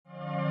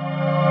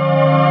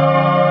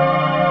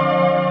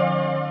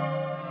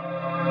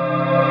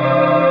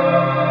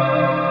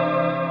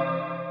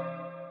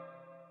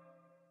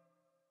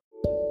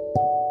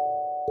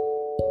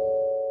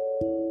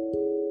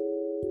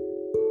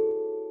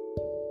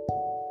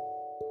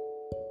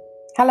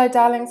Hello,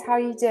 darlings. How are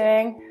you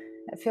doing?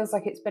 It feels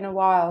like it's been a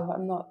while.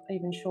 I'm not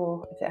even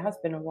sure if it has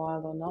been a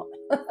while or not.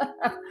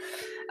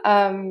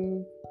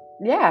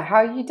 Yeah, how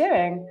are you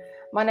doing?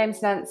 My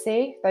name's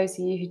Nancy. Those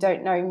of you who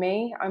don't know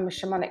me, I'm a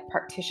shamanic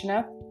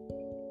practitioner.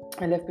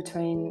 I live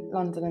between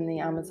London and the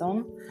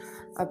Amazon.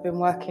 I've been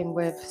working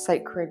with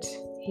sacred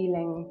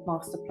healing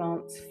master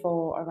plants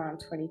for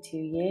around 22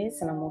 years,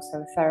 and I'm also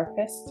a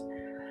therapist.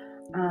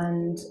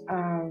 And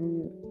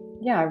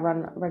I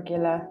run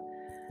regular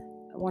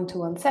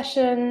one-to-one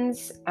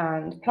sessions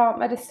and plant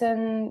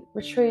medicine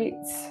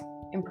retreats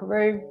in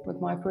Peru with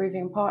my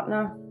Peruvian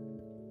partner.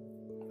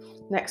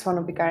 Next one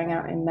will be going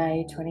out in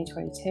May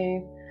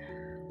 2022.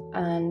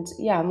 And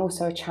I'm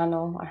also a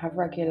channel. I have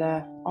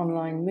regular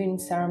online moon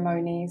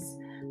ceremonies,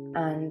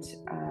 and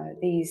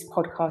these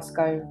podcasts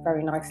go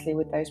very nicely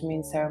with those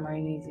moon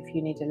ceremonies if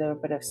you need a little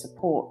bit of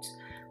support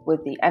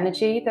with the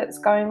energy that's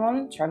going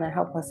on, trying to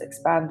help us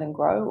expand and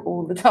grow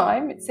all the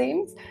time, it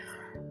seems.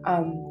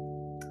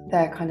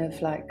 They're kind of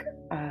like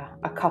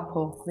a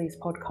couple. These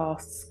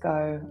podcasts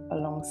go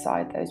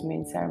alongside those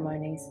moon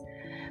ceremonies.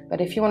 But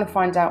if you want to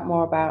find out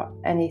more about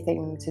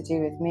anything to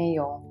do with me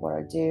or what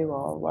I do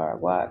or where I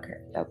work,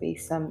 there'll be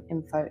some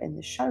info in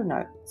the show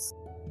notes.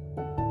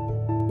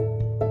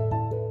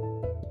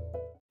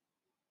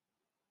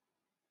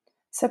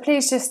 So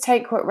please just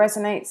take what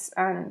resonates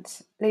and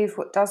leave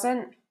what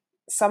doesn't.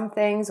 Some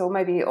things, or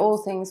maybe all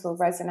things, will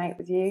resonate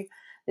with you.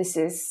 This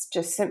is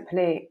just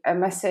simply a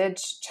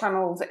message,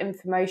 channeled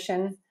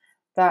information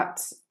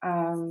that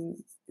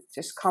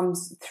just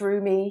comes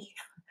through me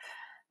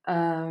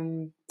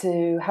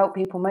to help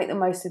people make the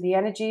most of the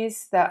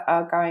energies that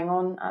are going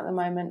on at the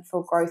moment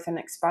for growth and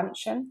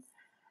expansion.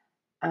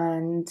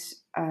 And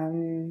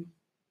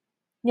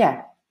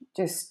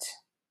just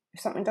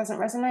if something doesn't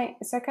resonate,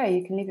 it's okay.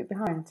 You can leave it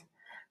behind.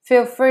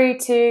 Feel free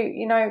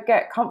to,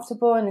 get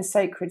comfortable in a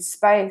sacred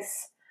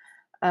space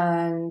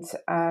and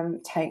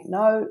take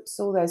notes,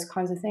 all those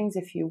kinds of things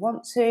if you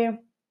want to.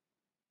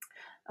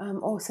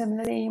 Or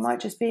similarly, you might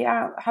just be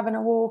out having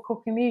a walk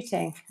or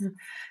commuting.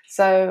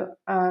 So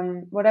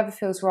whatever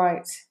feels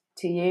right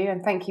to you.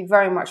 And thank you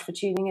very much for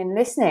tuning in and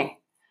listening.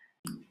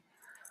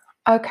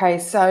 Okay,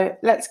 so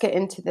let's get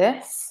into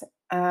this.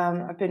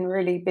 I've been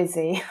really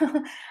busy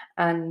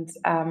and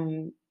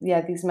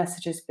these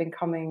messages have been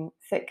coming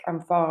thick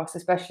and fast,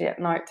 especially at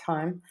night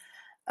time.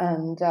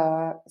 And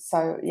I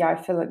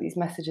feel like these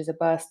messages are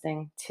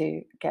bursting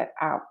to get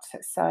out.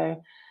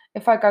 So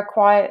if I go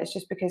quiet, it's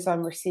just because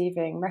I'm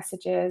receiving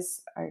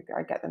messages.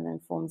 I get them in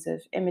forms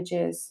of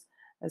images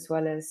as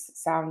well as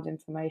sound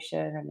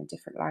information and in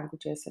different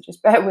languages. So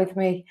just bear with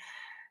me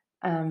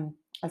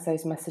as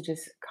those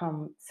messages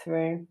come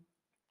through.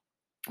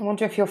 I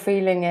wonder if you're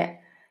feeling it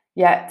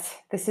yet.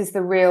 This is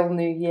the real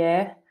new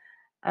year.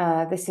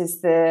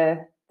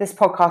 This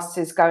podcast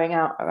is going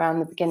out around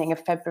the beginning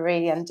of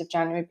February, end of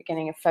January,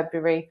 beginning of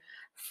February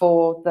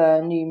for the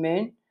new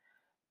moon.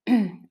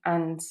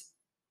 And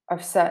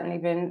I've certainly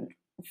been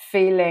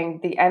feeling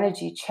the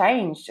energy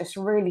change, just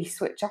really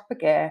switch up a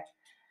gear.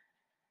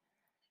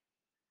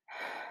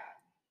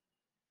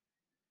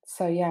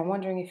 So I'm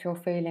wondering if you're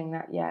feeling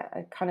that yet,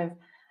 a kind of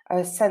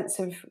a sense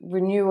of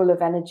renewal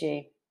of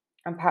energy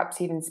and perhaps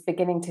even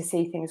beginning to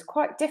see things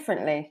quite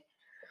differently.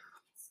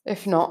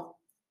 If not,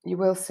 you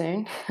will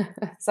soon.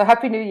 So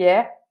Happy New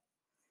Year.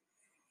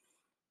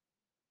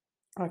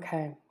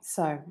 Okay,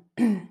 so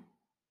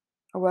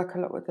I work a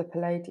lot with the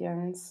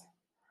Palladians,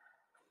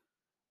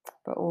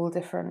 but all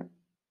different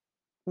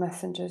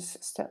messengers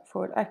step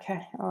forward.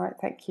 Okay, all right,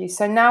 thank you.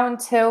 So now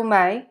until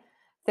May,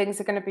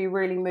 things are going to be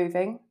really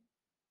moving.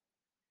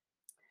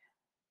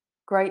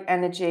 Great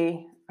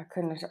energy. I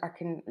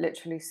can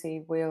literally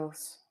see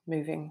wheels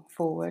moving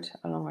forward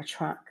along a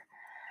track.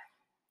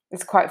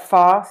 It's quite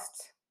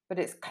fast, but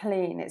it's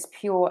clean. It's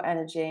pure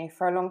energy.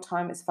 For a long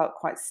time, it's felt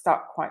quite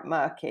stuck, quite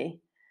murky.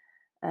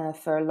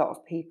 For a lot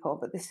of people,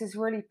 but this is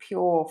really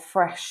pure,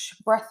 fresh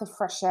breath of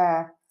fresh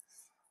air,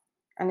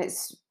 and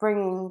it's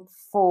bringing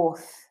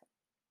forth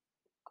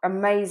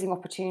amazing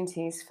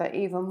opportunities for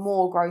even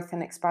more growth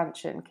and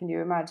expansion. Can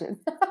you imagine?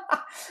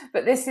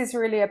 But this is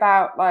really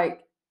about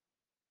like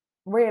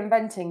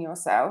reinventing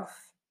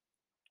yourself,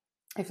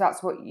 if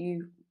that's what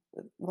you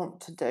want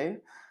to do.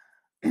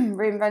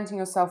 Reinventing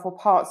yourself or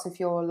parts of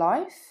your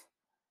life.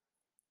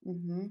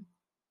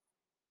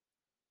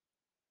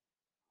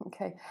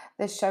 Okay,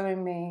 they're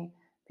showing me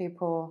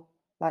people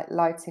like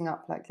lighting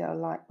up like little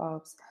light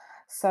bulbs.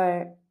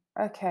 So,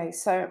 okay,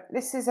 so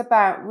this is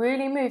about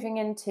really moving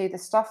into the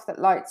stuff that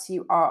lights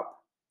you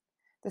up,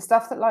 the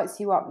stuff that lights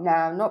you up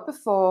now, not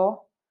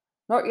before,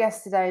 not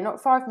yesterday,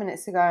 not 5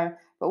 minutes ago,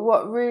 but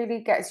what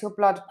really gets your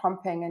blood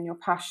pumping and your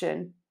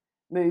passion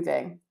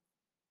moving.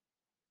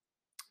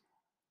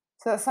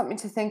 So that's something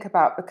to think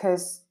about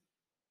because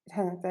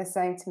they're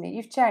saying to me,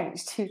 you've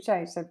changed, you've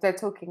changed. So they're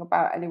talking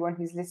about anyone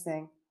who's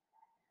listening.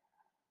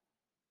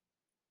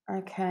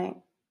 Okay.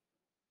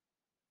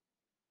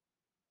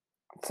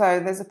 So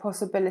there's a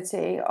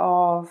possibility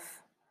of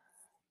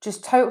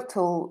just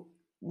total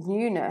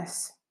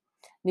newness,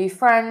 new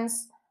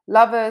friends,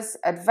 Lovers,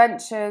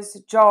 adventures,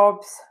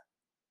 jobs.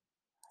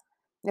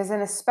 There's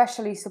an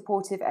especially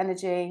supportive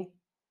energy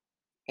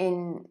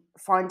in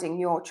finding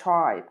your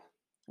tribe,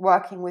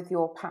 working with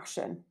your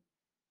passion.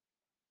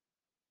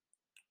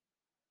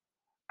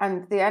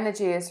 And the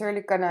energy is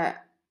really going to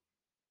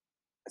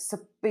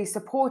be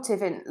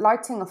supportive in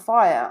lighting a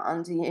fire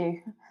under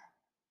you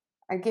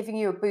and giving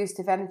you a boost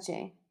of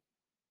energy.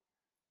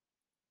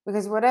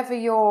 Because whatever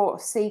you're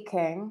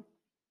seeking,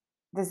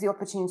 there's the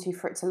opportunity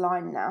for it to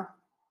line now.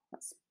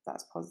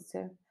 That's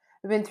positive.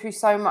 We've been through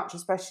so much,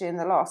 especially in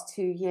the last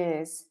 2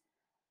 years.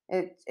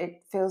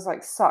 It feels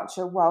like such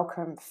a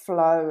welcome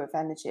flow of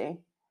energy.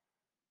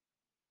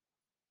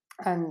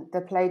 And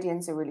the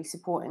Pleiadians are really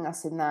supporting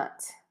us in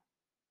that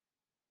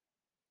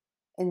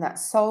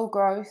soul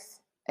growth,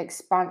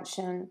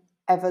 expansion,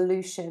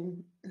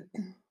 evolution.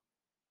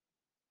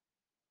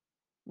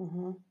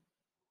 hmm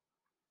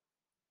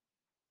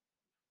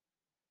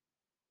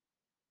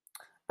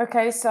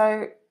Okay,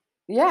 so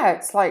yeah,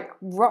 it's like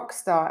rock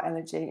star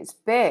energy. It's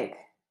big.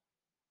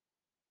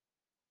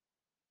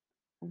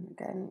 And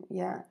again,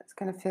 yeah, it's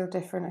going to feel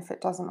different if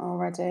it doesn't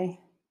already.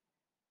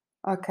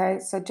 Okay,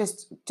 so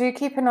just do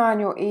keep an eye on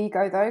your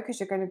ego though, because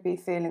you're going to be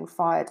feeling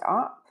fired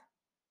up.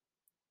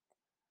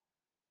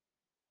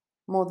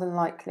 More than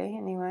likely,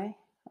 anyway.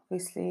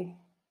 Obviously,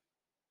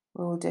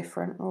 we're all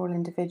different, we're all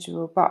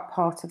individual, but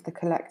part of the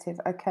collective.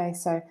 Okay,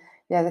 so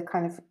yeah, the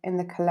kind of in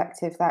the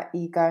collective, that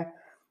ego,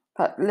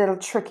 that little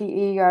tricky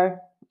ego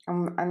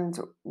and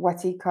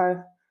wet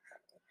ego.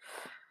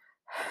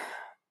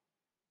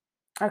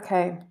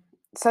 Okay,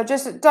 so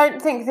just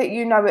don't think that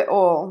you know it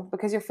all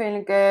because you're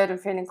feeling good and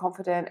feeling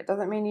confident. It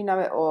doesn't mean you know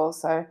it all.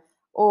 So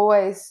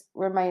always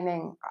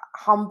remaining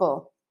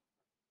humble.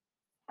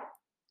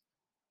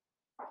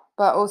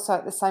 But also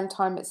at the same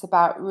time, it's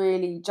about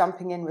really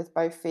jumping in with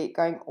both feet,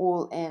 going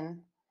all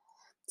in,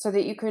 so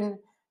that you can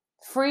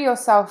free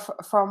yourself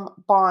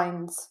from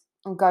binds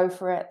and go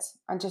for it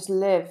and just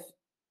live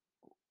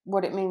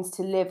what it means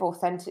to live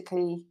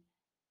authentically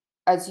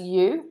as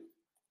you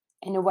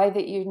in a way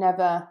that you've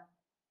never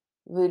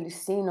really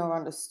seen or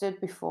understood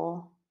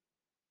before.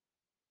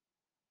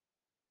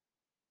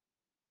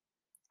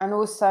 And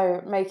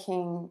also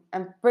making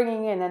and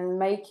bringing in and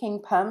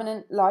making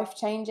permanent life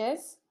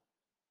changes.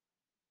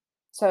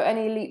 So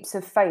any leaps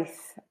of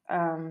faith.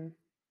 I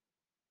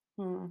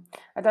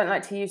don't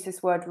like to use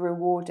this word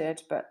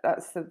rewarded, but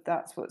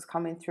that's what's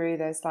coming through.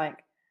 There's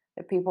like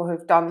the people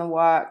who've done the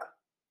work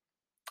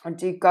and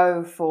do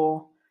go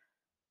for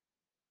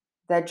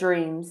their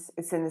dreams.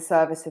 It's in the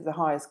service of the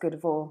highest good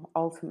of all,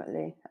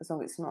 ultimately, as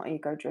long as it's not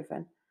ego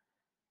driven.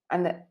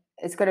 And that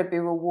it's going to be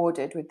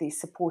rewarded with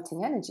these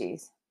supporting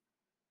energies.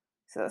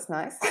 So that's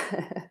nice.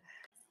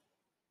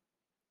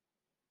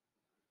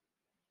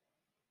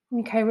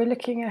 Okay, we're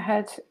looking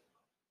ahead,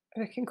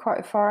 looking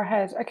quite far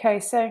ahead. Okay,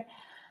 so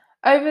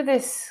over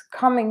this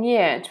coming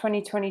year,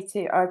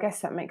 2022, I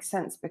guess that makes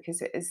sense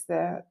because it is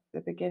the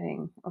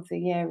beginning of the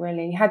year,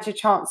 really. You had your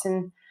chance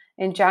in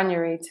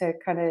January to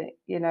kind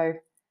of,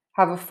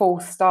 have a full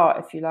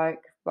start, if you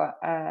like. But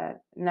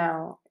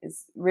now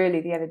is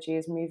really the energy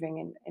is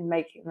moving in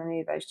making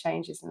any of those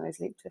changes and those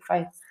leaps of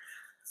faith.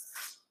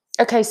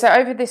 Okay, so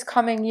over this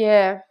coming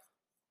year,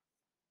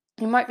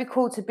 you might be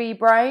called to be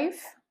brave,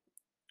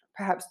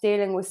 perhaps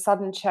dealing with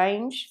sudden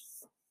change.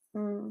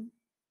 Mm.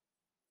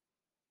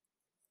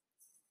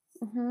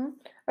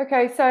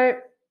 Okay, so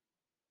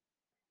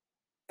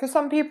for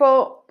some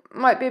people,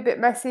 might be a bit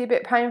messy, a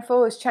bit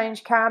painful, as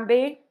change can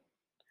be,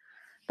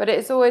 but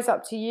it's always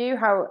up to you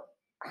how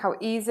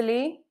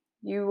easily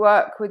you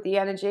work with the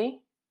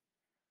energy.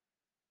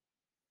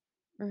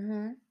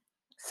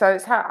 So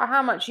it's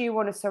how much you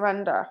want to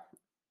surrender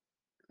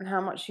and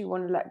how much you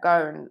want to let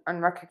go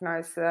and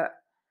recognize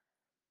that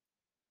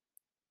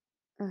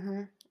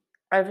mhm,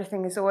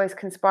 everything is always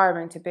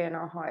conspiring to be in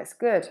our highest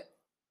good.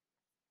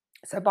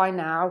 So by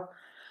now,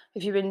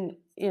 if you've been,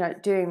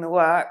 doing the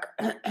work,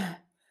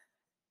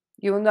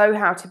 you'll know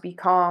how to be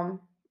calm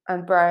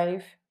and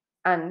brave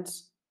and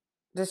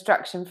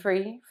distraction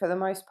free for the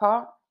most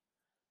part,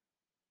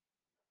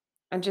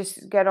 and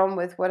just get on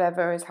with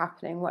whatever is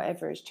happening,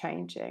 whatever is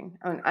changing,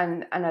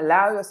 and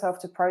allow yourself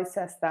to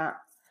process that.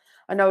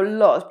 I know a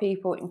lot of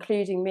people,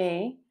 including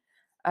me,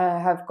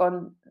 have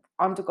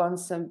undergone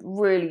some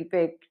really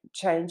big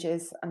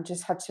changes and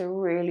just had to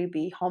really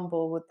be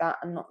humble with that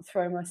and not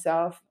throw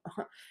myself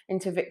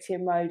into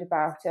victim mode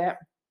about it,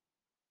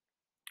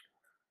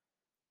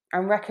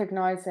 and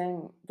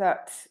recognizing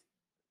that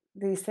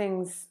these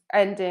things,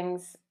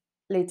 endings,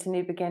 lead to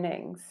new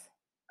beginnings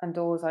and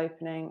doors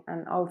opening.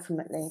 And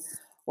ultimately,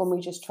 when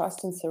we just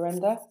trust and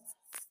surrender,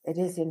 it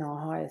is in our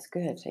highest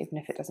good, even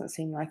if it doesn't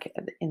seem like it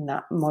in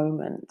that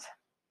moment.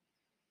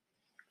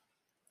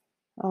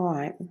 All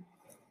right.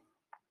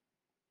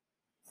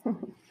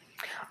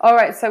 All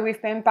right. So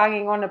we've been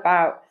banging on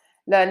about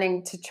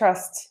learning to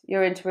trust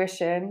your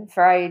intuition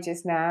for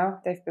ages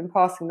now. They've been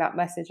passing that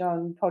message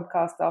on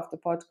podcast after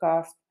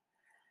podcast.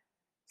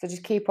 So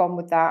just keep on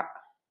with that.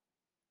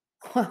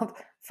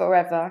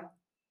 Forever.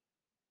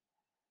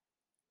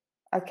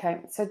 Okay,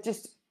 so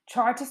just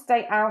try to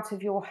stay out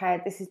of your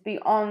head. This is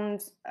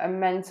beyond a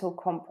mental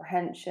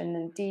comprehension,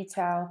 and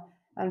detail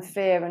and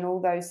fear and all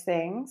those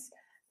things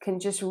can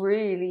just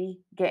really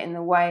get in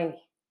the way.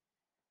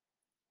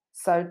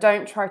 So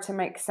don't try to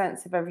make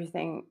sense of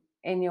everything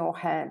in your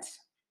head.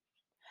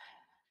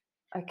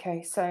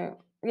 Okay, so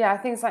yeah,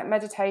 things like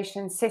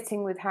meditation,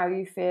 sitting with how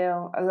you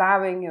feel,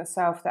 allowing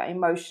yourself that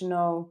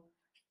emotional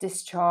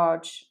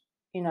discharge,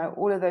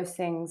 all of those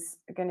things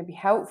are going to be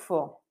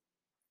helpful.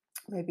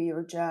 Maybe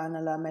you're a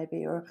journaler, maybe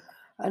you're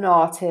an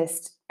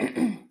artist.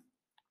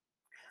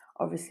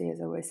 Obviously, as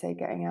I always say,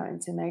 getting out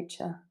into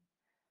nature.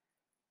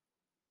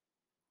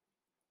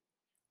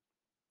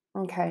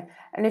 Okay,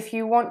 and if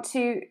you want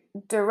to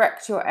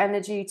direct your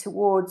energy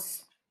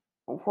towards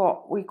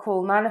what we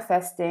call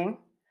manifesting,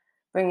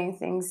 bringing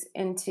things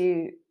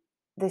into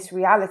this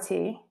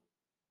reality,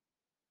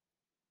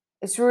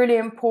 it's really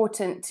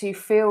important to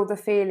feel the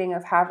feeling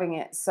of having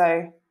it.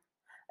 So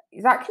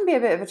that can be a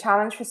bit of a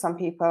challenge for some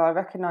people. I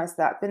recognize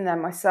that. Been there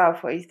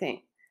myself, where you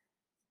think,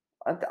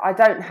 I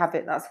don't have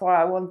it, that's why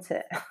I want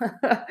it.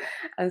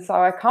 And so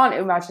I can't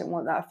imagine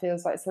what that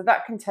feels like. So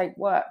that can take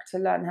work to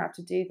learn how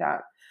to do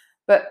that.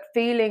 But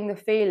feeling the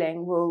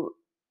feeling will,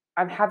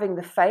 and having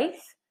the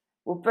faith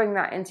will bring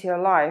that into your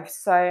life.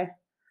 So,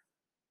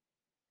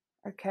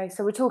 okay,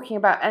 so we're talking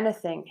about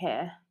anything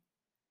here: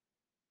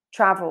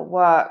 travel,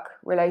 work,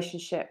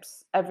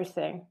 relationships,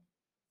 everything.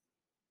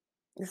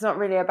 It's not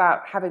really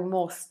about having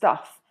more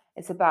stuff.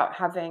 It's about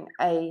having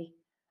a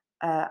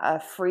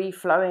free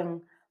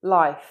flowing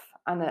life,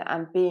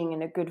 and being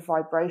in a good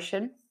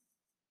vibration.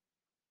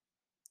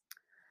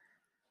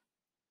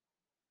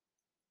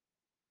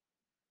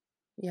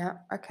 Yeah,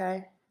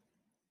 okay.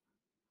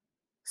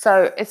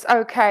 So it's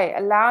okay.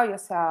 Allow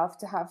yourself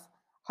to have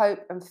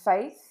hope and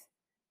faith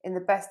in the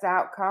best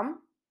outcome.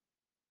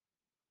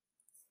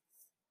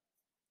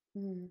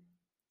 Mm.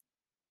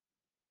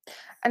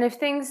 And if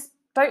things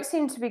don't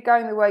seem to be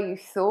going the way you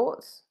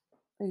thought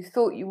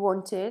you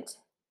wanted,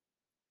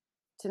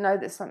 to know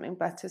that something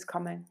better is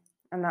coming.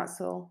 And that's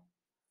all.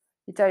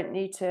 You don't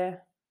need to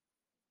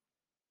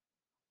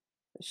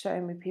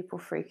show me people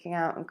freaking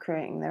out and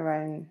creating their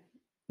own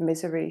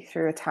misery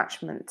through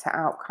attachment to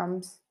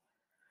outcomes.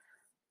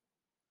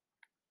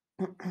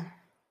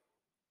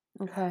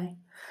 Okay.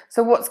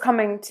 So what's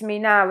coming to me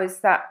now is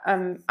that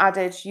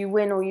adage, you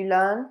win or you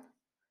learn,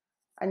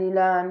 and you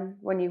learn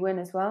when you win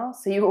as well.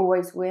 So you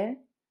always win.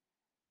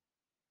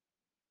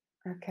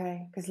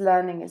 Okay, because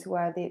learning is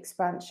where the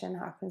expansion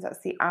happens. That's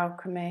the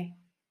alchemy.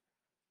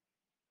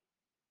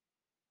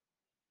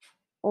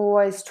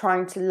 Always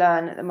trying to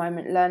learn at the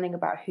moment, learning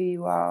about who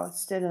you are,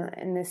 still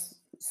in this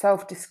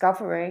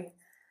self-discovery.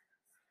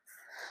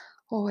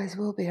 Always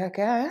will be, I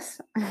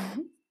guess.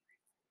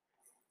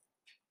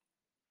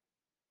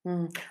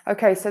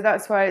 Okay, so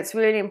that's why it's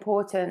really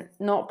important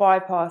not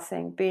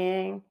bypassing,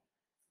 being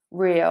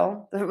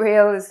real. The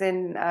real is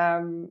in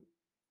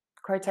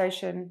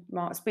quotation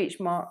marks, speech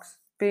marks,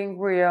 being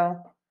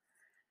real.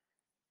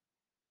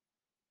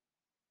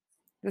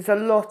 There's a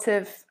lot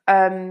of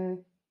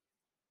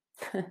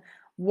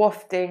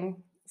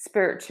wafting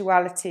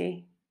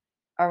spirituality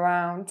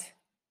around.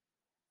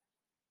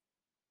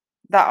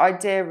 That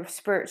idea of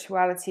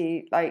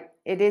spirituality, like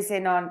it is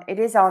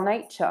our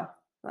nature.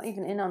 Not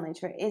even in our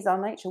nature, it is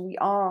our nature. We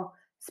are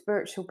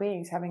spiritual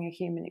beings having a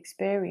human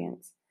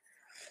experience.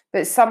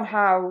 But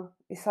somehow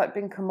it's like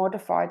been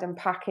commodified and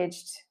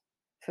packaged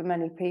for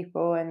many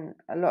people, and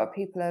a lot of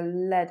people are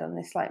led on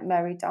this like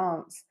merry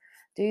dance.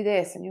 Do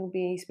this and you'll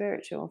be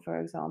spiritual, for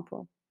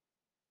example.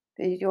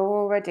 But you're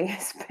already a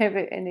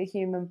spirit in a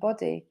human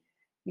body.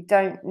 You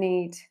don't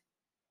need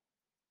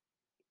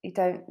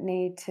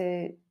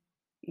to,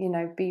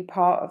 be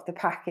part of the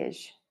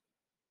package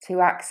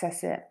to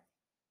access it.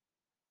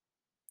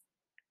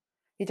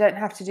 You don't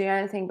have to do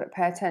anything but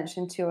pay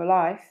attention to your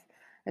life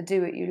and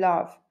do what you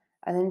love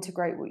and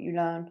integrate what you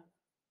learn.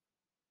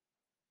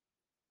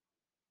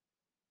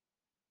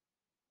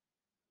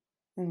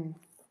 Mm.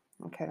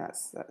 Okay,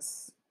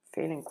 that's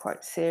feeling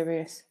quite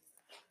serious.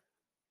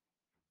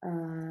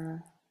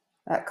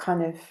 That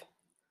kind of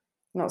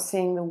not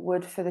seeing the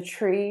wood for the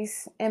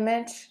trees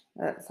image.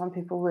 That some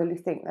people really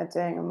think they're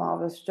doing a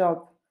marvelous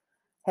job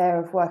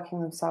here of working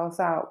themselves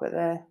out, but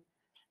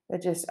they're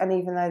just, and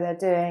even though they're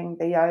doing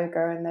the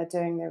yoga and they're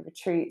doing the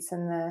retreats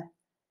and they're,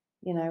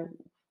 you know,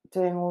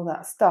 doing all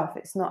that stuff,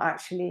 it's not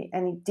actually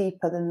any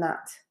deeper than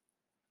that.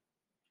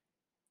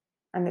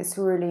 And it's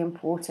really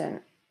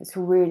important. It's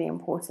really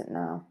important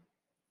now.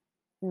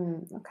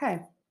 Okay.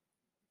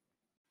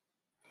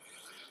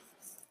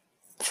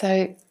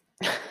 So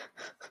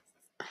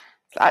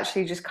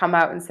actually just come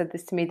out and said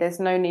this to me. There's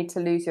no need to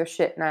lose your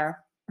shit now.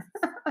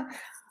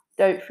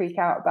 Don't freak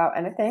out about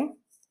anything.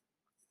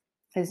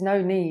 There's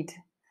no need.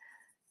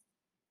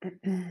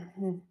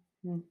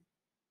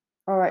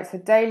 All right, so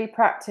daily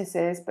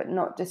practices, but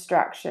not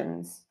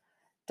distractions.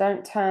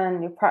 Don't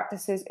turn your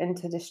practices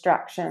into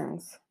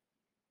distractions.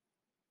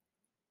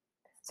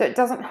 So it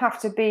doesn't have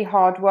to be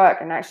hard work.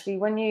 And actually,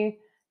 when you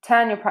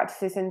turn your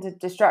practices into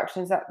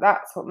distractions,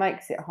 that's what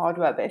makes it hard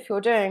work. But if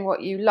you're doing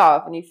what you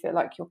love and you feel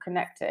like you're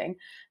connecting,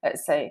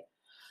 let's say,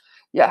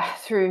 yeah,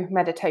 through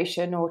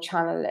meditation or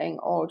channeling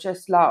or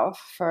just love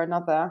for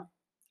another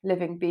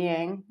living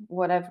being,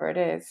 whatever it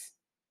is,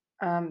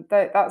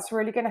 that's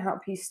really going to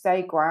help you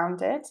stay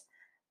grounded,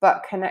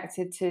 but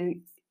connected to,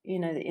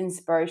 the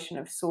inspiration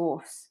of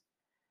source.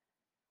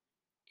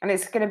 And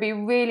it's going to be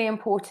really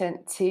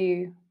important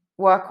to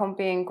work on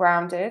being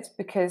grounded,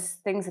 because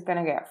things are going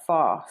to get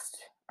fast,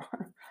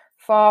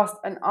 fast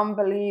and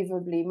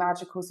unbelievably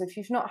magical. So if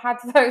you've not had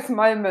those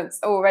moments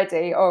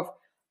already of,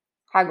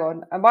 hang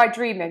on, am I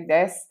dreaming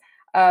this?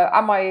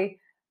 Am I,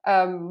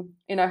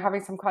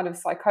 having some kind of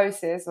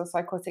psychosis or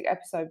psychotic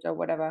episode or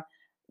whatever?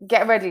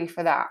 Get ready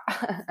for that.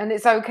 And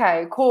it's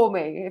okay. Call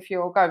me if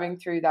you're going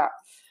through that.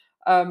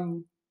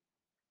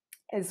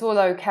 It's all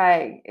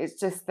okay. It's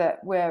just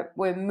that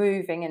we're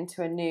moving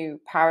into a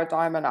new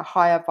paradigm and a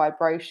higher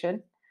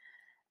vibration.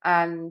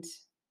 And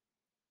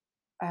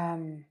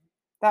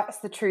that's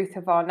the truth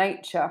of our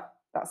nature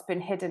that's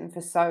been hidden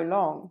for so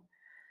long,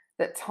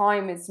 that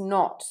time is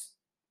not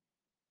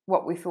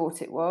what we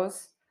thought it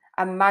was,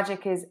 and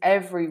magic is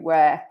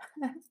everywhere.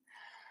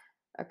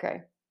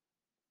 Okay.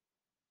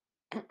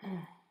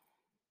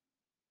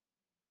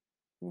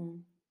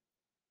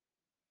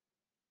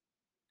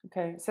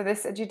 Okay, so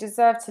this said, you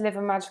deserve to live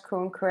a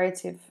magical and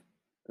creative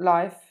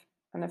life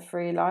and a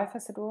free life. I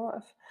said,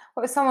 well,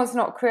 what if someone's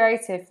not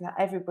creative? Now,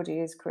 everybody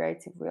is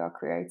creative. We are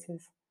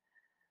creative.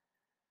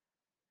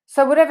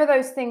 So whatever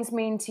those things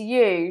mean to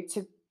you,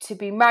 to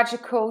be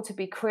magical, to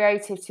be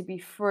creative, to be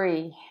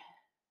free,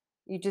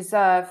 you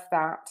deserve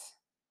that.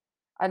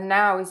 And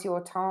now is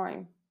your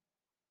time.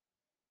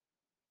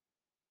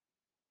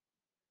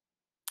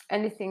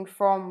 Anything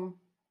from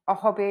a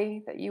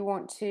hobby that you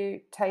want to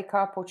take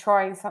up or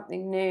trying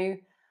something new,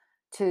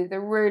 to the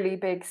really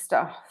big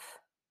stuff,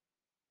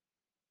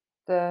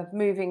 the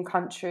moving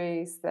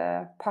countries,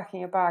 the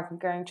packing a bag and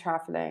going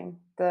traveling,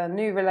 the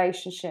new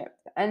relationship,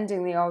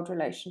 ending the old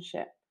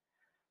relationship.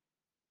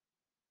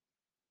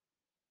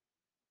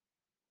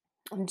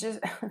 And just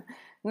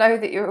know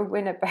that you're a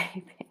winner,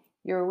 baby.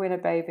 You're a winner,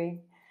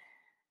 baby.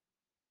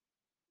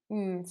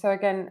 So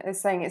again,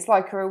 it's saying it's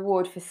like a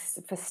reward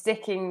for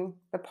sticking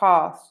the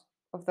path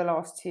of the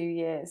last 2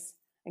 years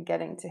and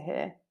getting to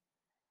here.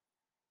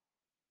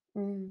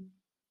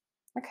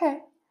 Okay.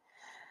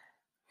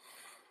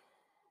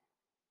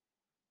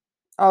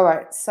 All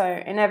right. So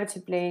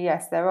inevitably,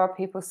 yes, there are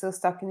people still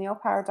stuck in the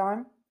old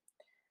paradigm.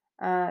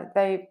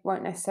 They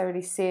won't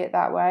necessarily see it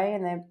that way,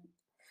 and they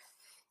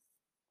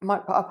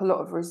might put up a lot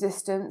of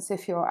resistance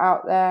if you're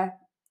out there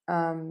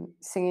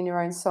singing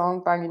your own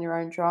song, banging your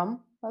own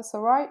drum. That's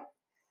all right.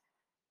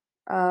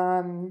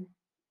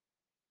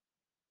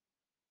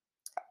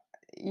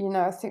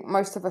 I think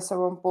most of us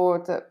are on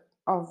board that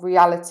our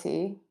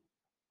reality,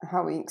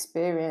 how we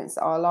experience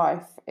our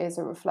life, is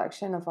a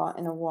reflection of our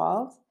inner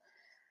world.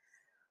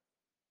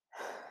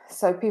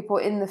 So people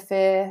in the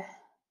fear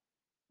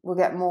will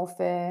get more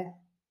fear,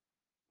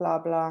 blah,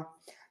 blah.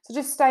 So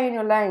just stay in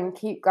your lane,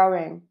 keep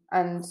going,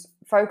 and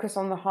focus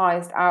on the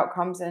highest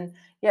outcomes. And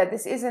yeah,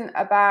 this isn't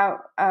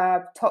about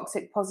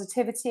toxic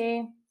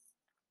positivity,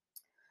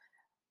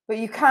 but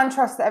you can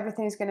trust that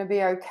everything's going to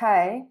be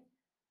okay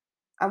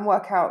and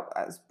work out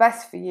as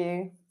best for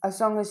you,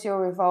 as long as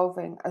you're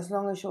evolving, as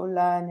long as you're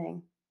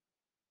learning.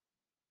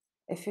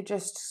 If you're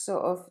just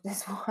sort of,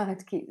 this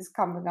word keeps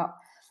coming up,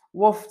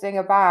 wafting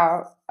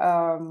about,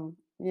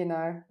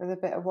 with a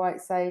bit of white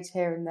sage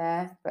here and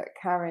there, but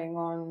carrying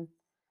on,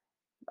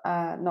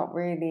 not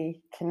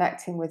really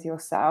connecting with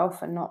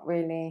yourself and not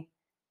really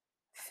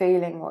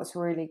feeling what's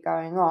really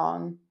going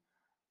on,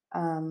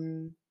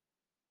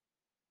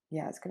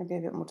 it's going to be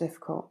a bit more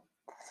difficult.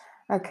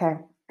 Okay.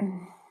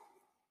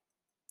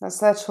 That's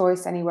their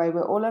choice anyway.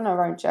 We're all on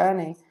our own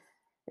journey.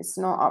 It's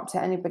not up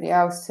to anybody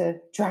else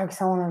to drag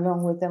someone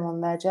along with them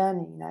on their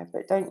journey,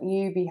 but don't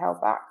you be held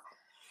back.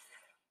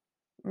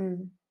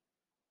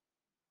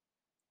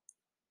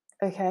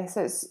 Okay,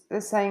 so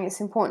it's saying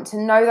it's important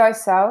to know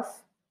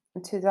thyself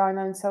and to thine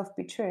own self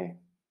be true.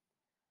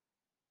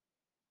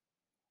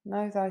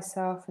 Know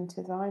thyself and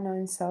to thine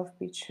own self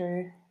be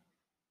true.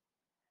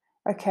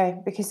 Okay,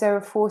 because there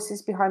are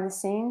forces behind the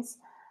scenes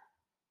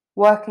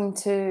working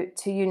to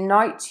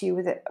unite you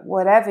with it,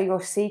 whatever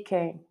you're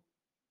seeking.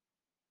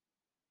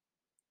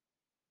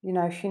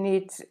 If you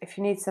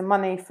need some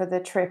money for the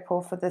trip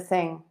or for the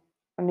thing,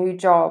 a new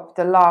job,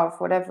 the love,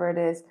 whatever it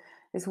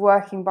is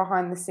working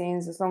behind the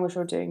scenes, as long as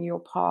you're doing your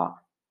part.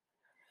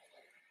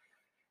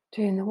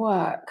 Doing the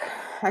work.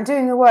 And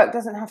doing the work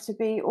doesn't have to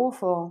be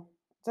awful.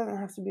 It doesn't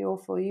have to be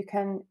awful. You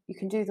can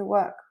do the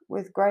work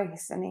with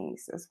grace and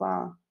ease as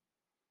well.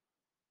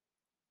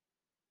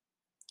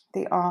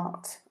 The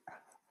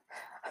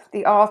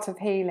art of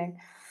healing.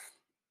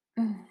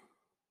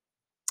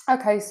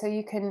 Okay, so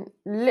you can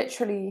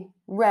literally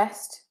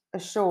rest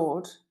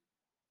assured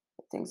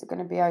that things are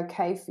going to be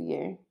okay for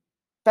you,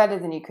 better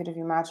than you could have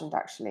imagined,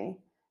 actually,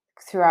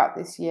 throughout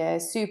this year,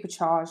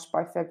 supercharged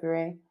by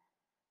February.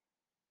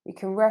 You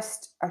can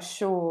rest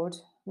assured,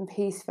 and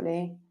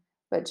peacefully,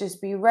 but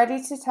just be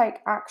ready to take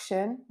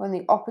action when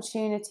the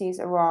opportunities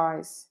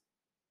arise.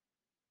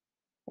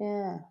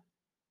 Yeah,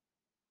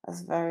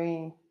 that's a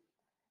very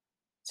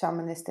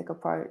shamanistic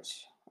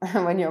approach.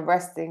 When you're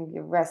resting,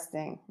 you're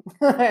resting.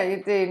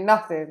 You're doing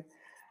nothing.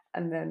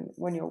 And then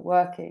when you're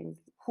working,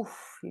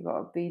 you got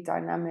to be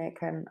dynamic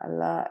and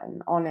alert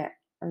and on it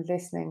and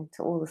listening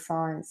to all the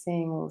signs,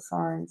 seeing all the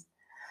signs.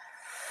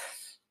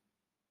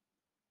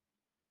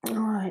 All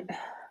right.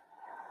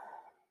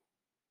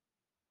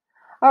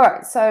 All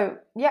right. So,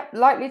 yep,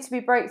 likely to be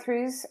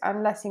breakthroughs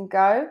and letting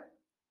go.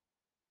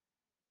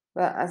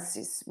 But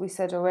as we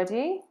said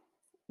already,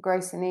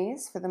 grace and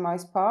ease for the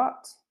most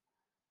part.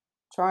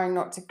 Trying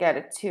not to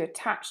get too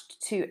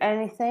attached to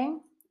anything,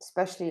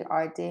 especially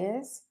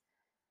ideas.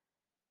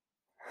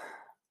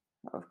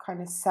 Of kind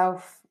of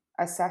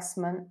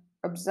self-assessment.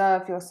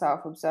 Observe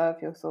yourself,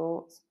 observe your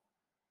thoughts.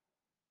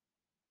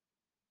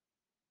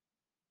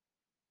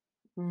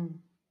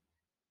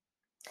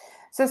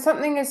 So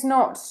something is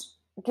not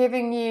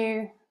giving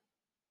you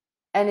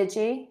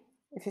energy,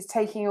 if it's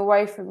taking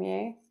away from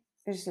you,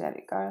 you just let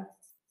it go.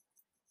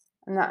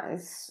 And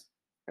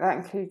that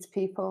includes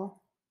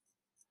people.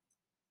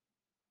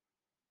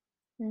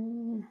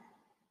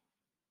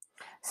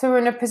 So we're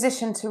in a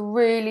position to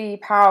really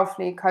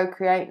powerfully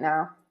co-create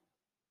now.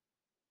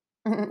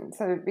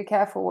 So be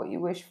careful what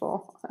you wish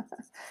for.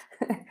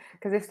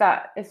 Because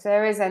if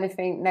there is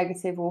anything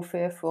negative or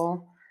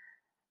fearful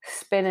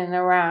spinning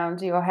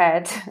around your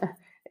head,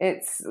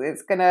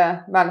 it's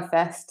gonna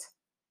manifest.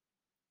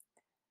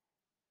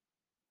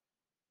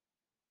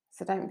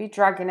 So don't be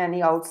dragging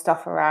any old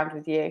stuff around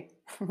with you.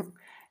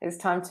 It's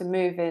time to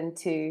move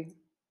into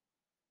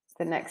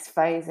the next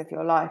phase of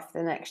your life,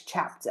 the next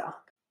chapter.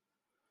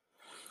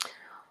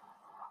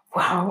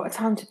 Wow, what a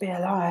time to be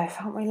alive.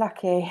 Aren't we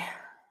lucky?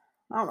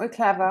 Aren't we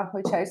clever?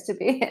 We chose to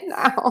be here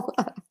now.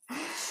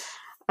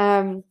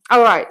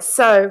 All right,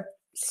 so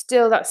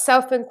still that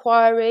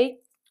self-inquiry.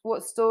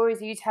 What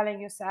stories are you telling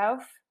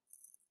yourself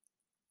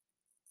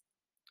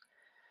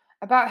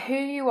about who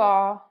you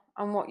are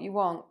and what you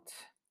want?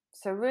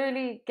 So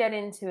really get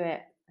into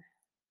it.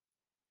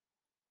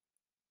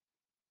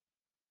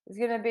 There's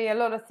going to be a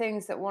lot of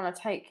things that want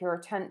to take your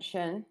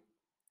attention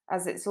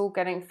as it's all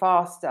getting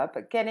faster,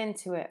 but get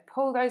into it.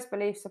 Pull those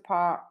beliefs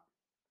apart,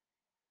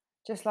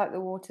 just like the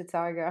water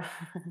tiger.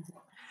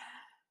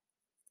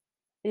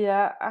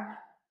 Yeah.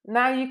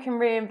 Now you can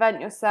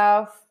reinvent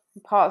yourself,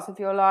 parts of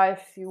your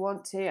life if you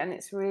want to, and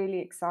it's really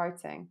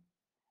exciting.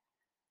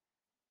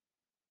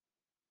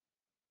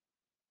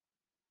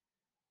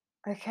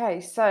 Okay,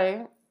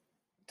 so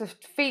the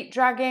feet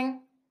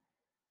dragging,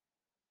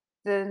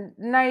 the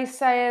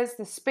naysayers,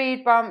 the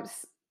speed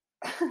bumps,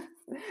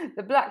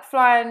 the black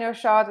fly in your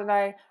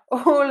Chardonnay,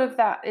 all of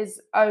that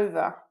is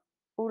over.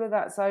 All of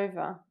that's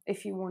over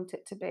if you want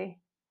it to be.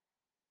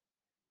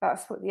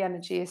 That's what the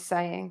energy is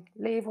saying.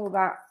 Leave all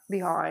that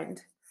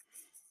behind.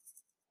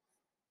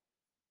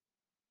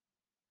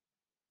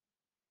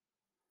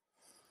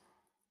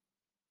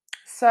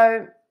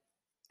 So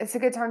it's a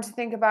good time to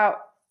think about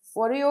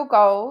what are your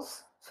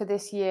goals for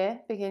this year,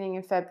 beginning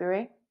in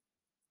February,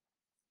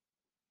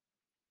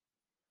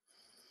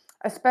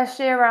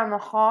 especially around the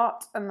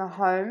heart and the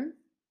home,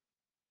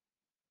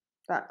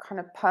 that kind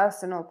of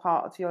personal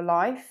part of your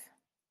life,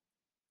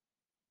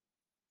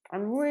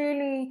 and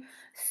really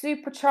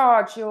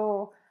supercharge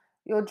your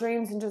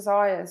dreams and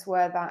desires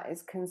where that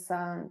is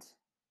concerned.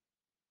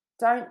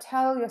 Don't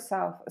tell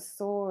yourself a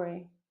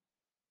story.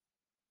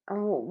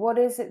 And what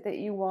is it that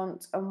you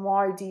want and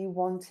why do you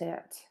want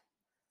it?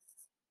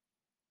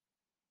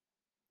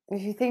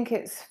 If you think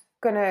it's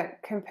going to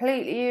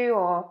complete you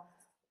or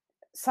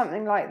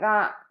something like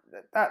that,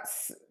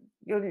 that's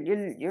you're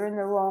in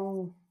the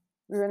wrong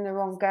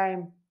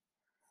game.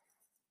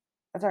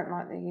 I don't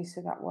like the use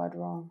of that word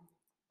wrong.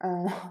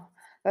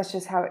 That's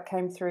just how it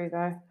came through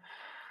though.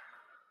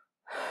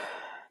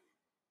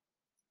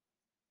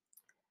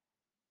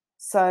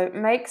 So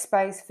make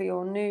space for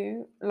your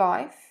new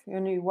life, your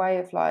new way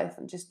of life,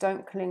 and just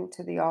don't cling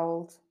to the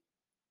old.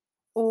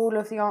 All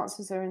of the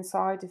answers are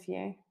inside of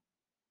you.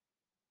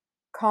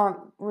 Can't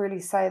really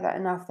say that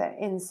enough. They're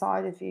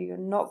inside of you. You're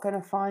not going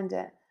to find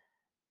it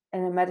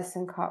in a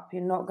medicine cup.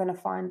 You're not going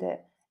to find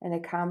it in a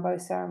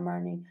Kambo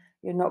ceremony.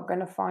 You're not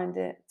going to find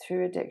it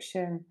through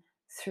addiction,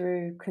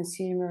 through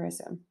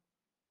consumerism.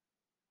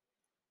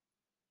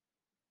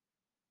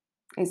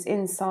 It's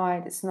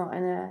inside. It's not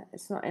in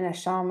a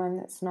shaman.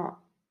 It's not,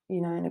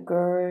 in a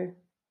guru.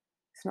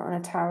 It's not in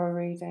a tarot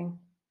reading.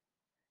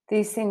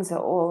 These things are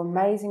all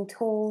amazing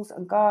tools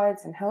and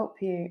guides and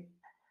help you.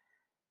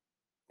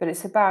 But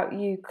it's about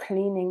you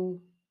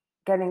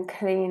getting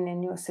clean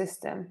in your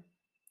system.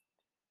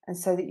 And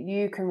so that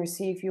you can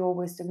receive your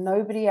wisdom.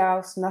 Nobody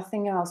else,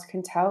 nothing else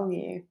can tell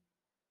you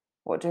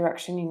what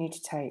direction you need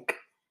to take.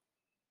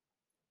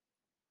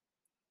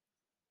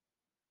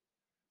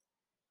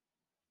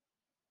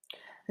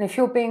 And if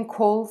you're being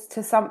called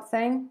to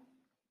something,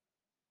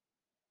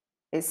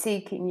 it's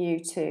seeking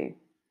you too.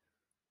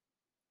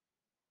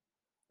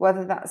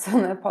 whether that's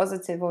on the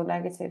positive or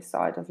negative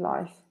side of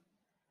life.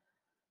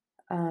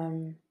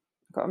 I've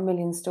got a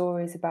million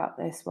stories about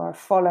this where I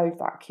followed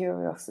that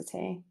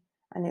curiosity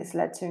and it's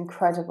led to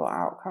incredible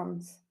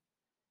outcomes,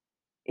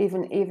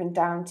 even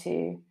down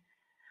to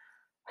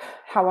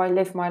how I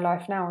live my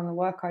life now and the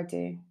work I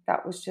do.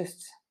 That was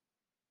just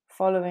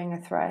following a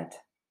thread.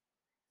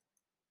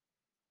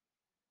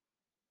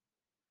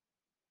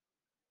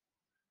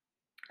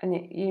 And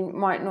you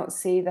might not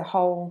see the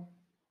whole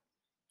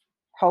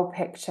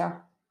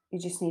picture. You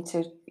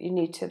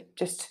need to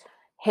just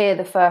hear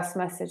the first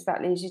message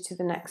that leads you to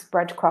the next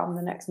breadcrumb,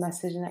 the next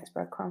message, the next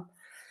breadcrumb.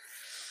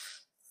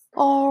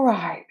 All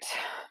right.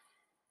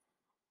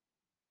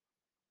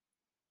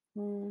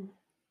 All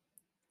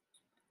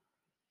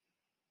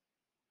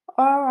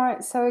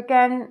right. So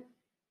again,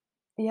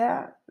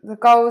 yeah, the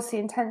goals, the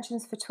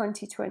intentions for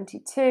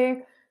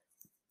 2022.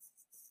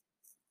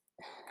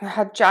 I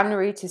had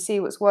January to see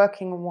what's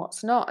working and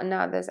what's not, and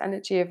now there's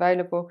energy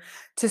available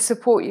to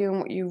support you in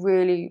what you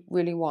really,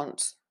 really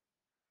want.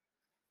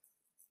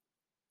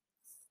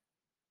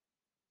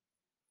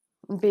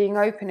 Being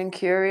open and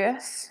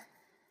curious,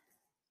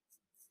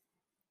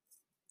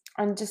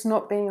 and just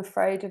not being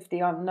afraid of the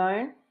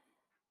unknown.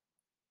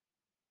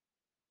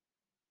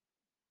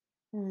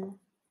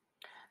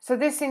 So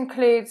this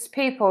includes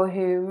people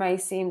who may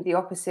seem the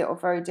opposite or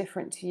very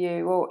different to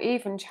you, or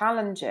even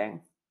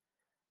challenging.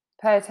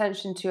 Pay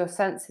attention to your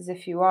senses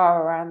if you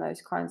are around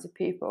those kinds of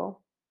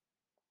people.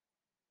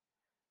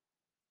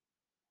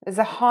 There's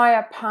a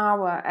higher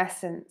power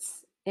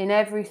essence in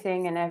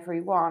everything and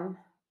everyone.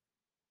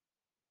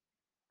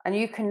 And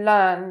you can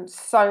learn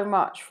so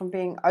much from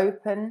being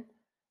open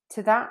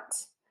to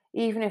that,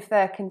 even if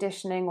their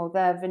conditioning or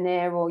their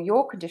veneer or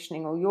your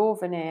conditioning or your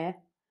veneer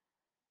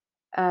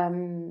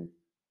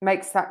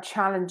makes that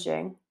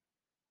challenging.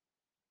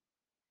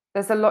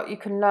 There's a lot you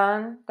can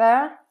learn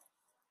there.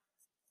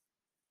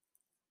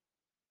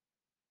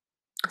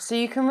 So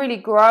you can really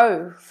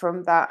grow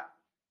from that,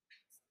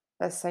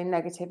 let's say,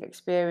 negative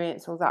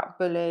experience or that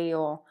bully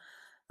or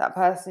that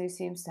person who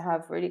seems to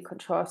have really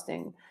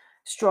contrasting,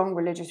 strong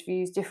religious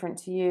views different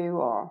to you,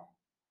 or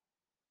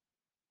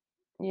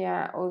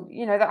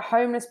that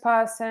homeless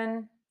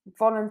person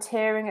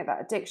volunteering at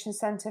that addiction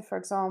center, for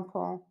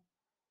example.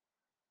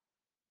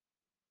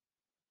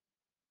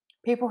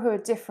 People who are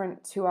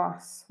different to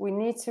us. We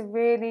need to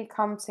really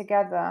come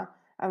together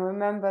and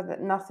remember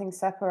that nothing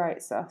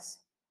separates us.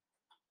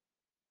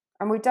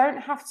 And we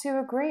don't have to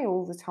agree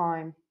all the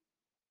time.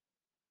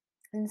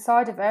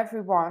 Inside of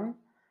everyone,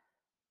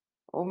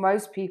 or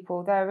most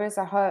people, there is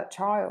a hurt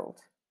child.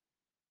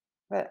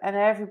 And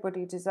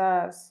everybody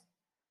deserves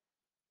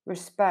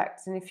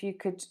respect. And if you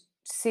could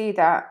see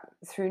that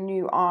through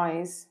new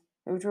eyes,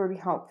 it would really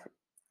help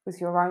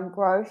with your own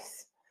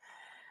growth.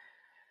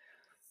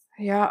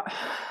 Yeah.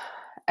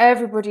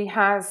 Everybody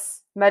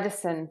has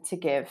medicine to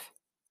give.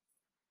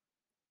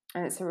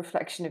 And it's a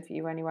reflection of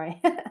you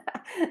anyway.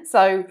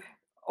 So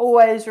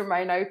always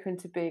remain open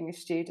to being a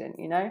student,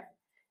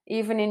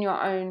 even in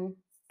your own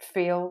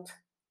field,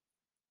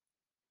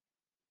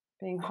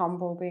 being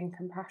humble, being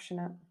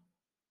compassionate.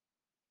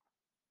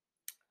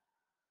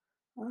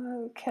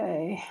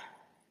 Okay.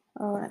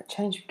 All right,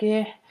 change of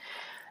gear.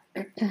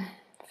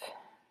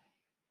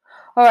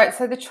 All right,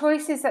 so the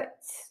choices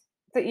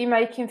that you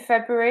make in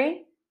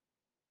February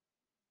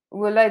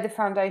will lay the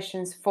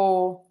foundations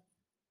for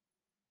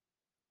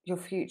your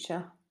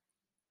future.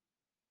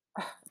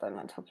 I don't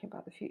like talking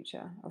about the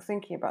future or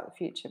thinking about the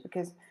future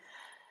because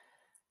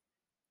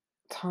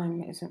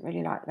time isn't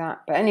really like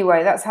that. But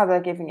anyway, that's how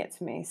they're giving it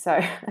to me. So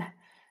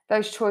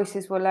those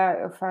choices will lay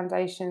your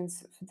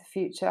foundations for the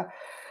future.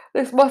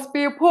 This must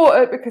be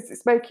important because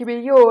it's making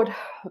me yawn.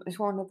 It's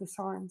one of the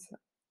signs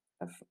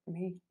of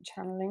me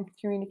channeling,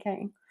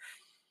 communicating.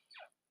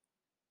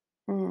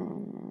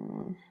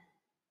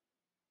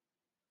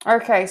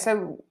 Okay,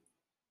 so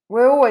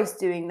we're always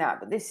doing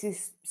that, but this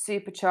is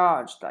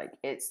supercharged. Like,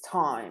 it's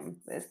time.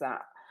 There's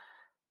that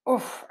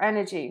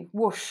energy,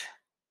 whoosh.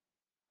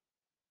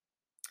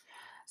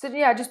 So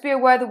yeah, just be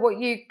aware that what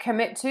you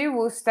commit to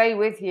will stay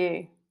with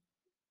you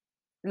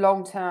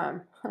long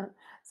term.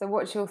 So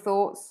watch your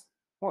thoughts,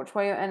 watch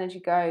where your energy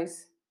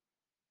goes,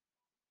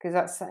 because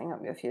that's setting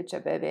up your future,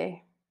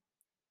 baby.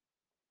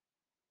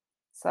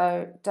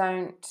 So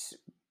don't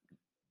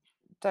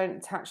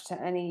attach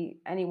to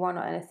anyone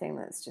or anything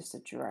that's just a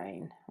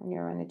drain on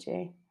your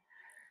energy.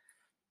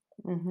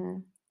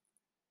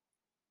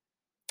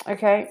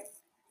 Okay.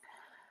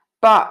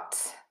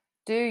 But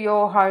do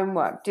your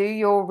homework, do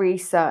your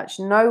research,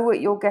 know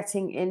what you're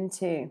getting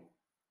into.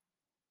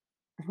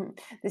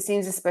 This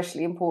seems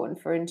especially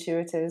important for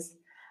intuitors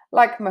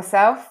like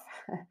myself.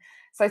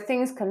 So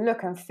things can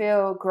look and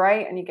feel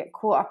great and you get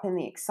caught up in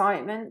the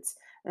excitement.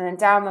 And then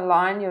down the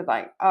line, you're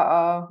like,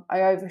 uh-oh, I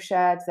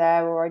overshared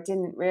there, or I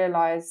didn't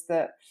realize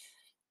that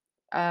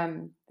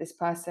this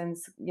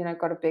person's,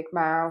 got a big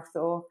mouth,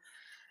 or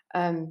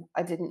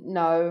I didn't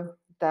know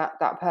that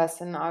that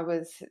person I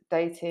was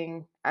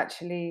dating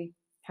actually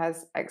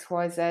has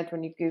XYZ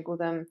when you Google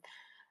them.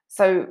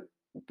 So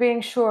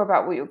being sure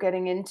about what you're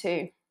getting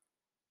into.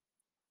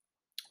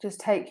 Just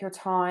take your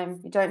time.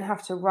 You don't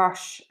have to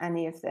rush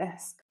any of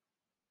this.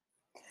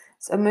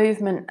 It's a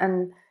movement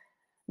and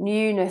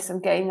newness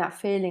and getting that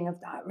feeling of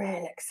that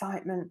real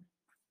excitement,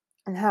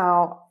 and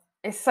how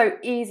it's so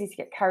easy to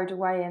get carried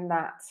away in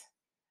that.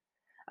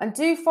 And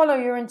do follow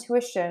your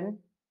intuition,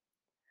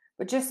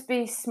 but just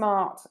be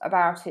smart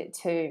about it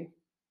too.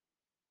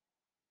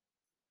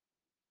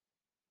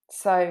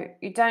 So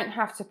you don't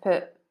have to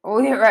put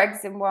all your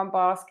eggs in one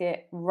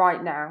basket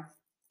right now.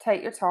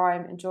 Take your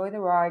time, enjoy the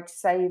ride,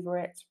 savor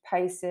it,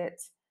 pace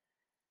it.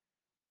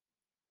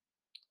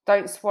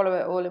 Don't swallow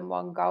it all in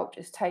one gulp,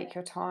 just take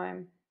your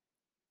time.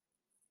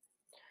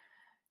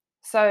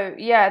 So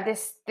yeah,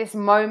 this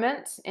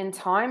moment in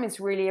time is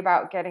really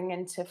about getting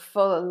into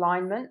full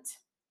alignment.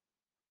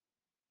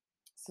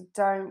 So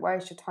don't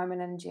waste your time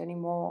and energy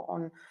anymore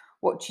on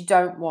what you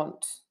don't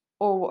want,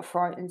 or what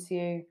frightens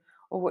you,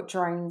 or what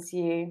drains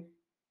you.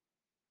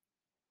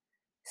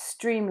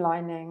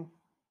 Streamlining,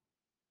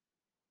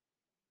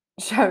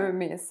 showing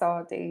me a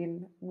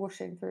sardine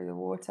washing through the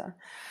water.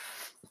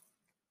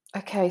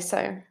 Okay,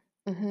 so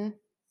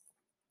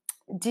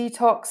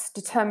detox,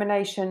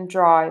 determination,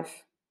 drive,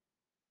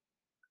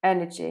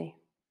 energy.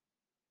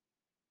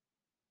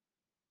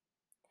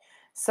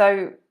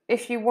 So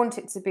if you want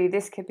it to be,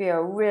 this could be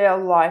a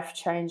real life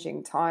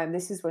changing time.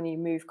 This is when you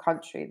move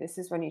country. This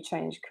is when you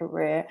change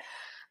career.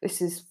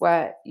 This is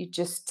where you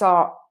just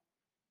start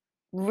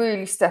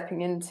really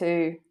stepping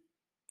into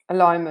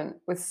alignment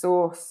with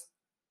source.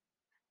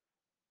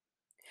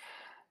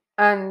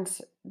 And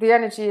the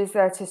energy is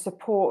there to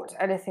support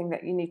anything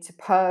that you need to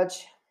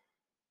purge.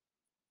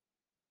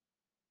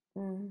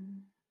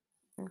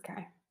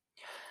 Okay.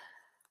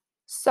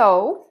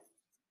 So,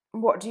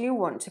 what do you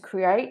want to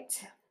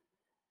create?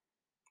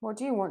 What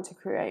do you want to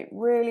create?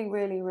 Really,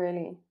 really,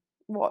 really.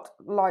 What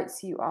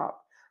lights you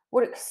up?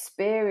 What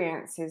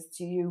experiences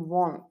do you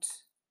want?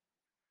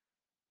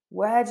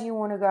 Where do you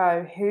want to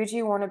go? Who do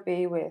you want to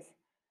be with?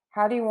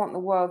 How do you want the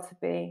world to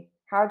be?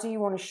 How do you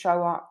want to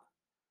show up?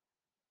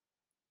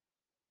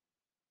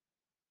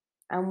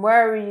 And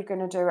where are you going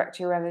to direct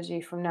your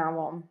energy from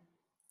now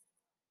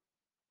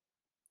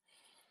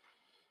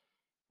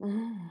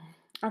on?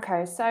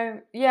 Okay,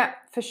 so yeah,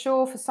 for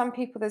sure, for some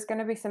people, there's going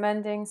to be some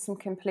endings, some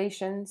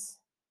completions.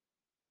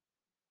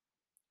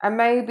 And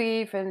maybe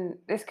even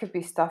this could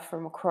be stuff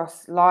from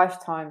across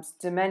lifetimes,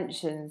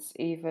 dimensions,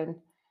 even.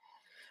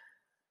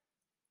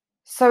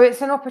 So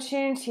it's an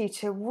opportunity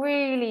to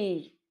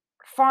really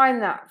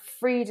find that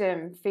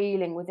freedom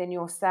feeling within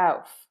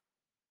yourself,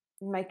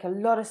 make a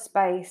lot of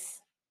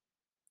space,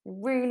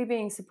 really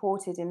being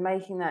supported in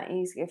making that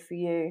easier for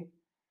you.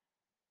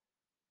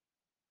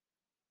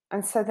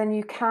 And so then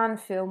you can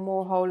feel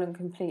more whole and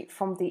complete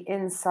from the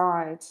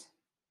inside,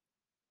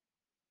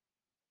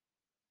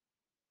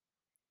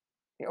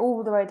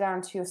 all the way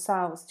down to your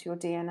cells, to your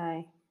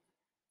DNA.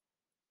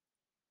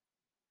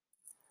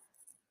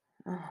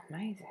 Oh,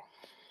 amazing.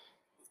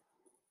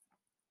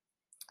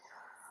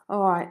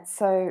 All right,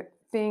 so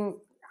being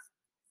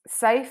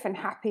safe and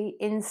happy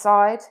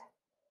inside,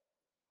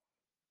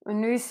 a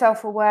new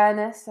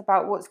self-awareness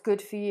about what's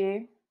good for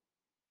you,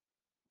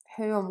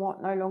 who and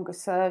what no longer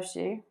serves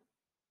you.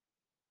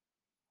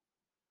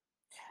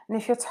 And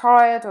if you're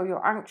tired or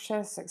you're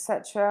anxious,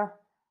 etc.,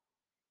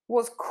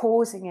 what's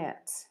causing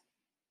it?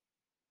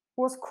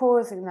 What's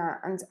causing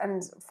that?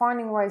 And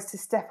finding ways to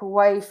step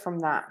away from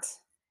that.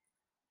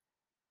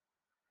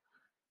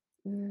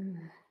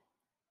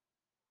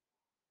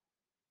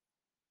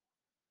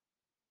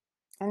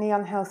 Any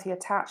unhealthy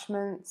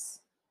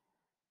attachments,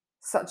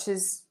 such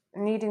as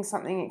needing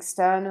something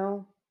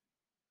external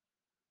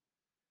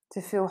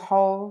to feel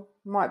whole,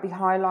 might be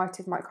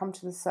highlighted, might come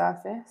to the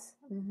surface.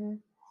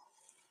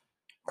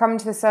 Come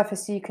to the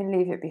surface so you can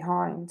leave it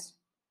behind.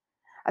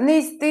 And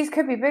these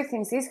could be big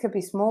things, these could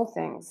be small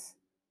things.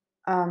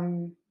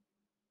 When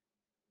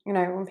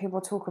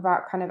people talk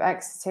about kind of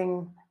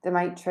exiting the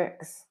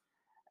matrix,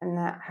 and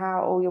that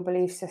how all your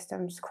belief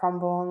systems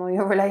crumble and all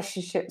your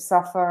relationships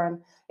suffer,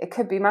 and it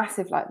could be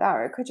massive like that,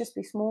 or it could just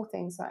be small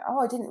things like, oh,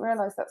 I didn't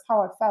realize that's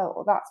how I felt,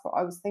 or that's what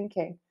I was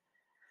thinking.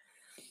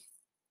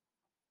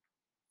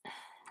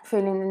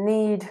 Feeling the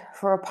need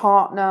for a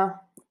partner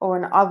or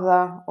an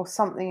other or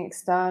something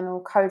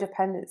external,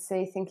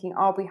 codependency, thinking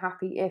I'll be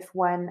happy if,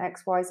 when,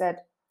 XYZ.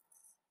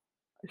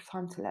 It's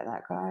time to let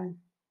that go.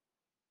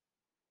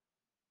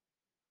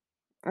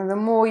 And the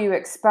more you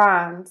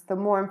expand, the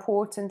more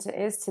important it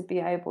is to be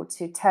able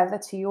to tether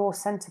to your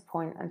center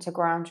point and to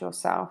ground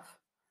yourself.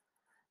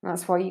 And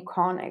that's why you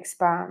can't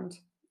expand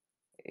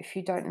if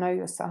you don't know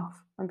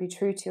yourself and be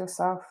true to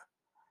yourself.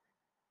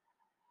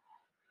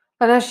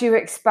 And as you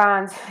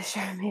expand,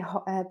 show me a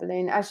hot air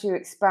balloon, as you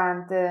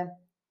expand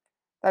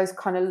those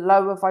kind of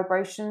lower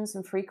vibrations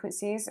and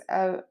frequencies,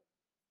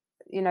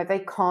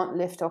 they can't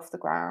lift off the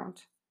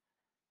ground.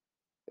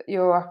 But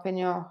you're up in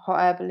your hot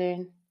air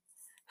balloon,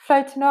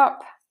 floating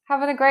up,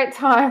 having a great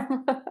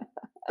time.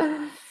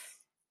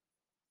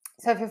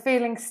 So if you're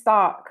feeling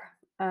stuck,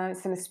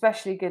 it's an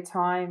especially good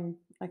time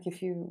Like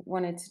if you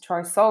wanted to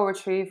try soul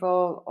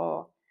retrieval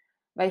or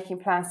making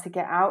plans to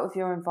get out of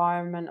your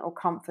environment or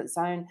comfort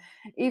zone,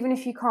 even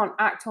if you can't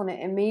act on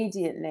it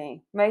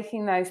immediately,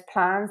 making those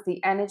plans,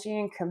 the energy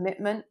and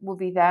commitment will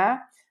be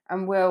there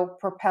and will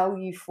propel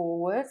you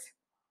forward.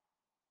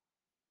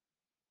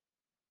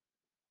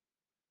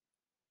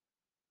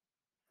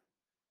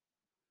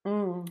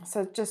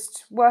 So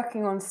just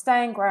working on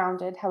staying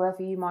grounded,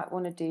 however you might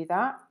want to do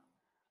that.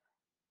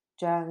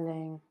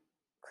 Journaling,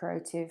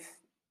 creative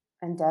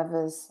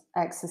endeavors,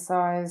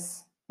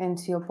 exercise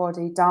into your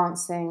body,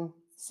 dancing,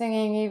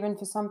 singing, even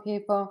for some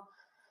people.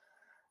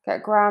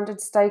 Get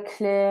grounded, stay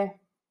clear.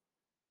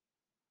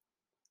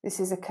 This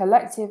is a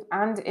collective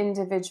and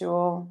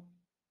individual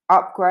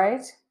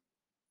upgrade.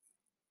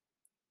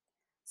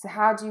 So,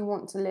 how do you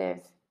want to live?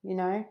 You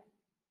know,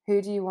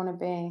 who do you want to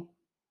be?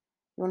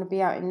 You want to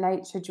be out in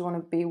nature? Do you want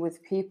to be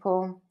with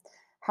people?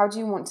 How do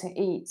you want to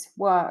eat,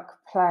 work,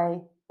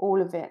 play,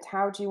 all of it?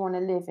 How do you want to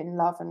live in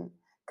love and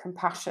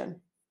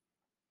compassion?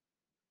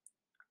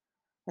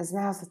 Because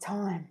now's the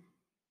time.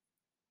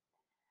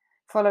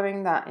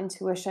 Following that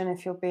intuition,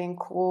 if you're being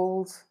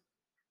called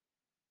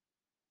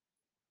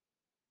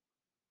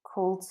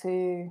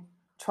to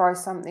try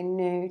something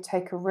new,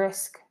 take a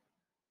risk,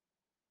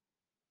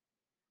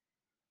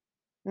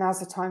 now's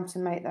the time to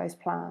make those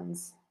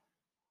plans.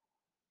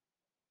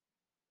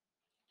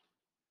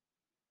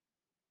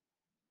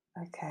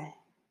 Okay.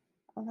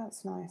 Oh,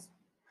 that's nice.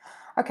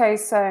 Okay,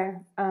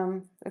 so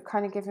they've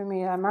kind of given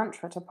me a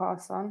mantra to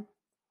pass on.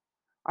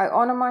 I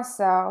honor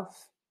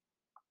myself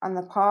and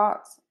the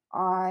part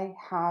I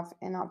have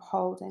in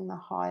upholding the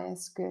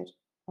highest good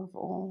of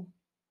all.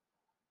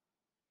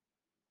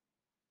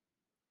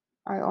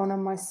 I honor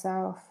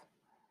myself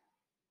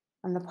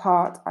and the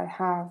part I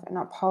have in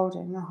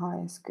upholding the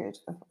highest good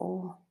of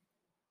all.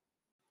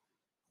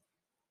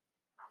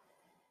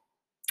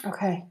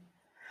 Okay.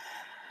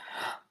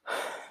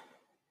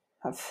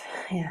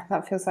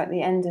 That feels like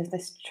the end of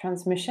this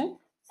transmission.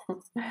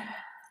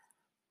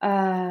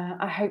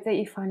 I hope that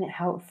you find it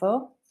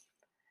helpful.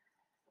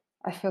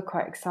 I feel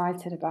quite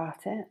excited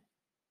about it.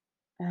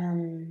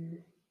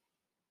 I'm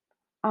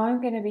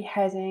going to be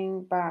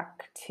heading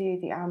back to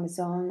the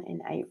Amazon in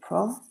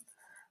April.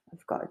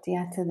 I've got a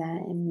dieta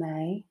there in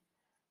May.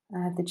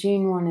 The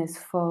June one is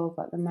full,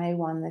 but the May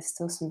one, there's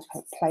still some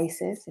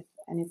places if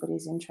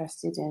anybody's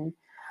interested in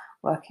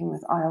working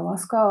with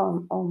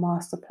ayahuasca or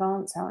master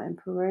plants out in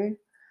Peru.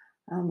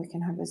 We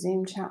can have a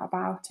Zoom chat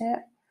about it.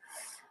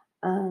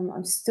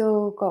 I've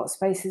still got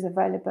spaces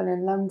available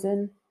in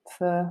London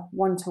for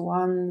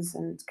one-to-ones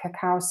and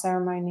cacao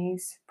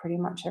ceremonies pretty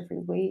much every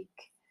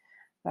week.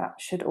 That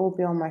should all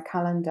be on my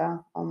calendar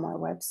on my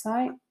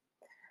website.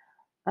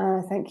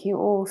 Thank you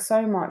all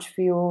so much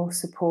for your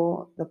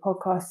support. The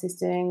podcast is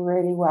doing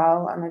really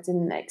well, and I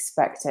didn't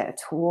expect it at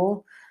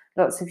all.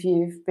 Lots of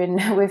you have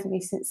been with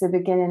me since the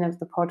beginning of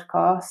the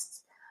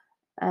podcast.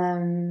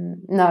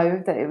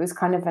 Know that it was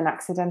kind of an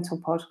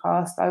accidental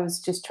podcast. I was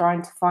just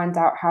trying to find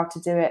out how to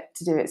do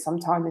it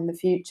sometime in the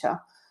future.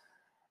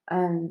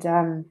 And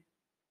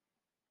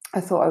I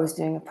thought I was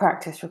doing a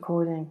practice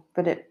recording,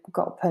 but it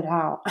got put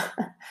out.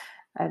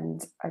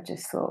 And I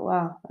just thought,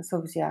 wow, that's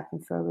obviously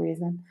happened for a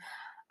reason.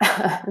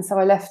 And so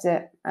I left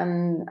it,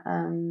 and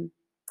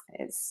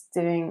it's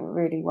doing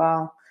really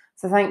well.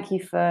 So thank you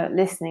for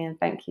listening, and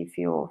thank you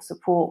for your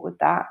support with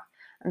that.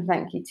 And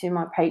thank you to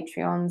my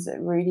Patreons.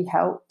 It really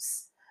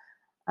helps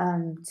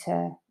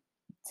so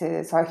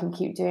I can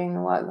keep doing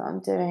the work that I'm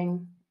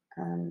doing,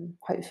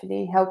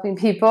 hopefully helping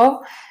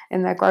people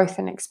in their growth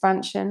and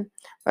expansion.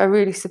 But I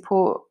really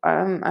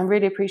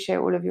really appreciate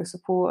all of your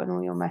support and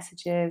all your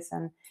messages,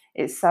 and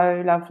it's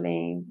so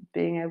lovely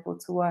being able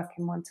to work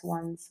in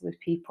one-to-ones with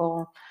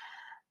people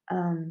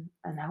and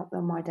help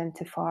them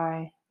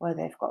identify where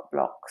they've got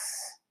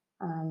blocks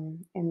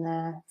in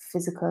their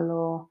physical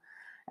or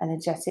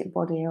energetic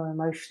body or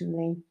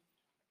emotionally.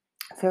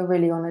 I feel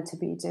really honoured to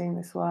be doing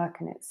this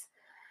work, and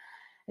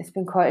it's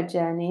been quite a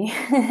journey.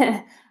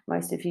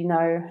 Most of you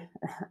know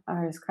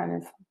I was kind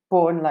of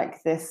born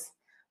like this,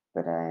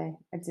 but I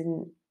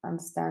didn't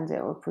understand it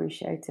or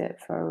appreciate it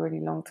for a really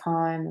long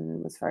time,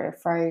 and was very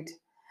afraid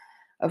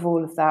of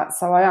all of that.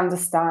 So I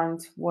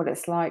understand what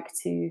it's like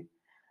to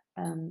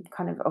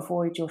kind of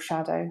avoid your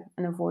shadow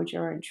and avoid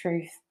your own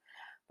truth.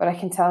 But I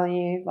can tell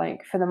you,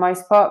 like, for the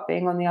most part,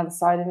 being on the other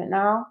side of it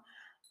now,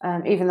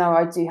 even though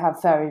I do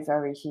have very,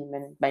 very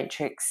human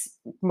matrix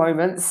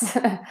moments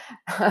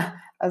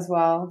as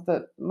well,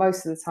 but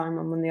most of the time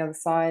I'm on the other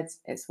side,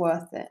 it's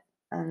worth it.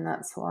 And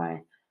that's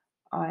why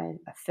I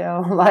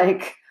feel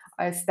like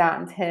I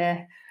stand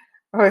here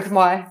with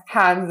my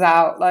hands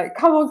out, like,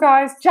 come on,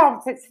 guys,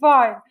 jump, it's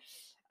fine.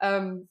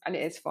 And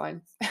it is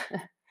fine.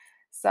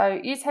 So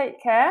you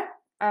take care.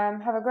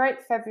 Have a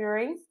great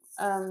February.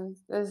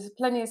 There's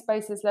plenty of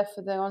spaces left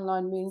for the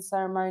online moon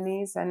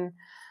ceremonies, and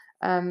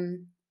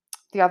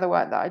the other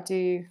work that I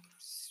do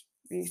is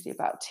usually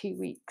about 2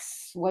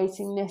 weeks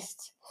waiting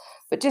list.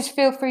 But just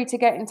feel free to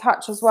get in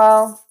touch as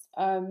well.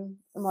 There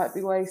might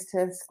be ways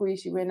to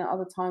squeeze you in at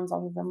other times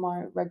other than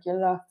my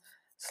regular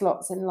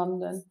slots in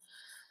London.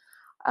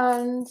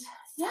 And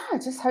yeah, I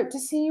just hope to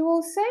see you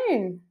all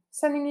soon.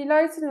 Sending you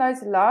loads and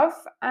loads of love,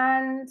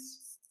 and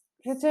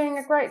you're doing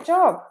a great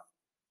job.